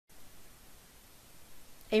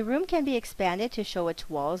A room can be expanded to show its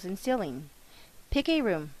walls and ceiling. Pick a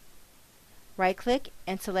room. Right-click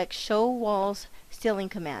and select Show Walls Ceiling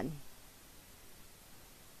command.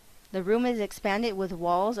 The room is expanded with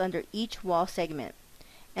walls under each wall segment,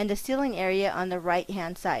 and the ceiling area on the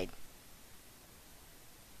right-hand side.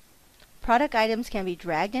 Product items can be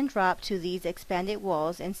dragged and dropped to these expanded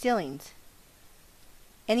walls and ceilings.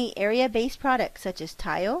 Any area-based products such as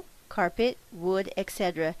tile, carpet, wood,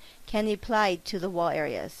 etc. can be applied to the wall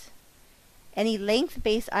areas. Any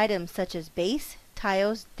length-based items such as base,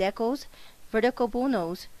 tiles, decals, vertical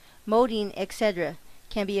bullnose, molding, etc.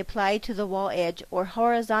 can be applied to the wall edge or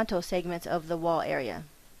horizontal segments of the wall area.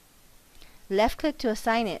 Left-click to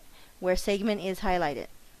assign it where segment is highlighted.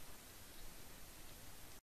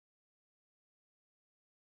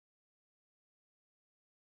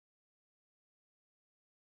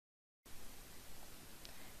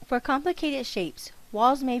 For complicated shapes,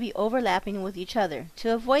 walls may be overlapping with each other.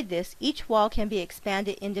 To avoid this, each wall can be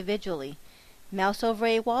expanded individually. Mouse over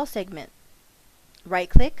a wall segment.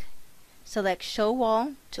 Right-click, select Show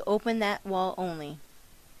Wall to open that wall only.